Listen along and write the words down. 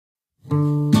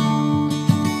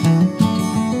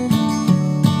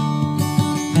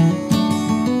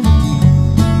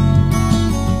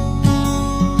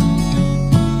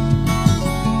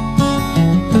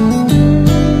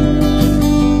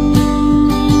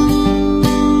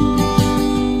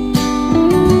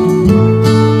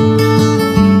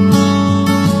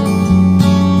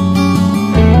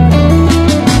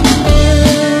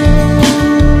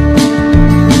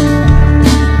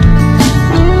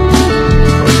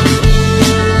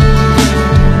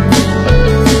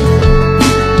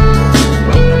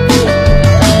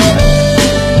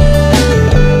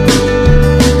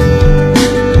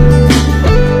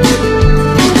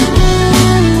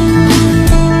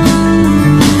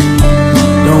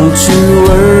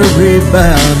worry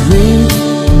about me.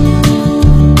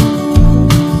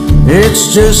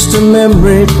 It's just a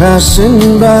memory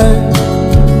passing by.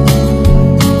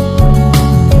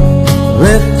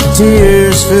 Let the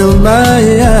tears fill my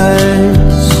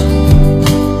eyes.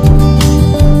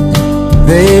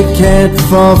 They can't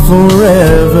fall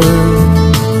forever.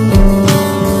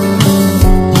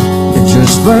 It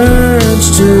just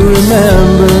burns to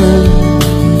remember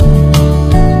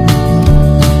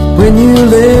when you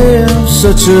live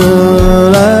such a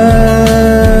life.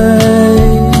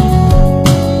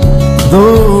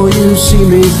 Though you see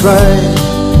me cry,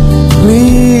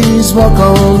 please walk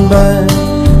on by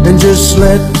and just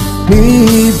let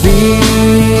me be.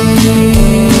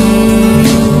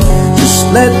 Just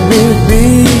let me be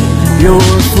your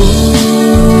fool.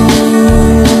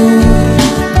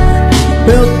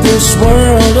 Built this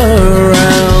world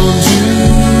around you.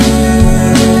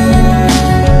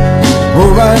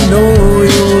 Oh, I know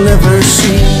you'll never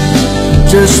see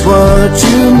just what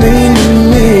you mean to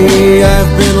me.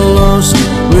 I've been lost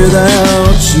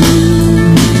without you.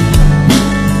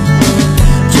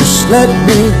 Just let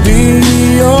me be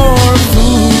your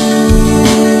fool.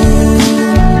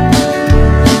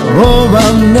 Oh,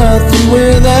 I'm nothing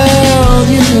without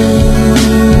you.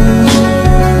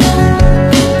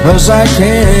 'Cause I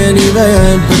can't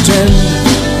even pretend.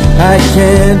 I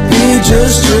can't be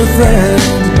just your friend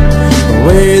the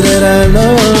way that I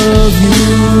love you.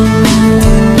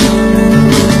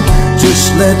 Just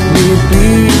let me be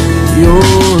your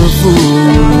fool.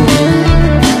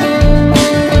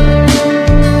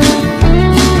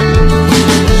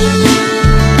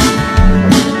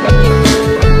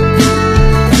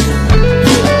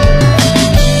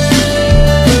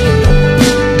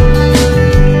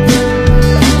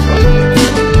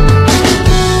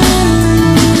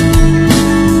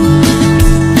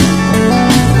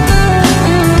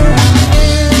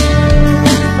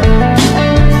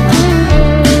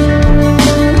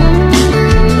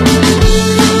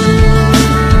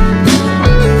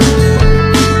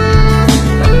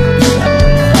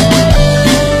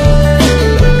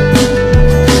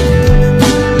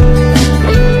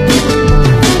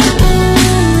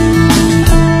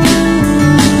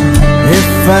 If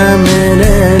I meant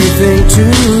anything to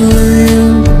you,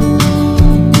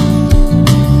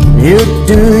 you'd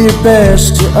do your best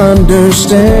to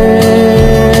understand.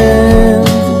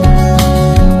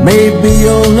 Maybe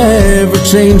you'll never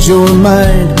change your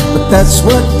mind, but that's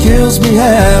what kills me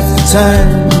half the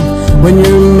time, when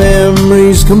your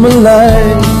memories come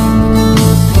alive.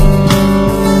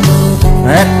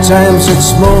 At times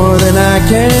it's more than I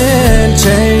can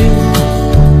take,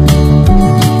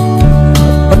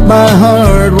 but my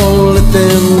heart won't let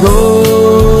them go.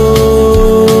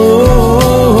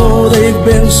 They've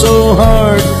been so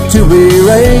hard to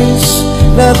erase,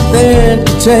 nothing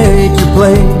to take your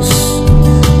place.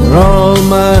 They're all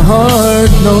my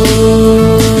heart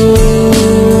knows.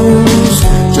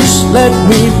 Just let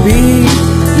me be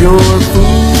your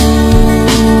fool.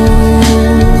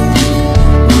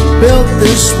 Built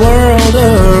this world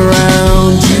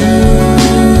around you.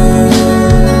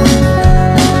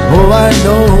 Oh, I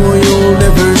know you'll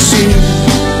never see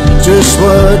just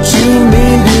what you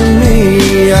mean to me.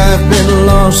 I've been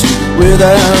lost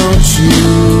without you.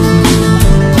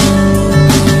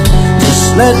 Just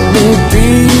let me be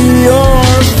your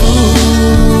fool.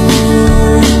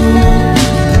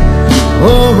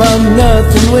 Oh, I'm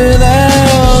nothing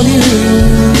without you.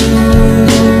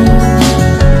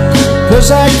 'Cause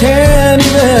I can't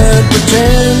even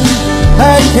pretend.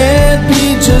 I can't be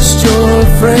just your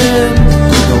friend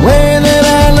the way that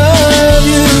I love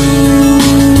you.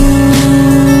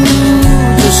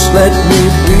 Just let me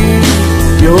be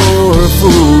your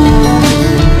fool.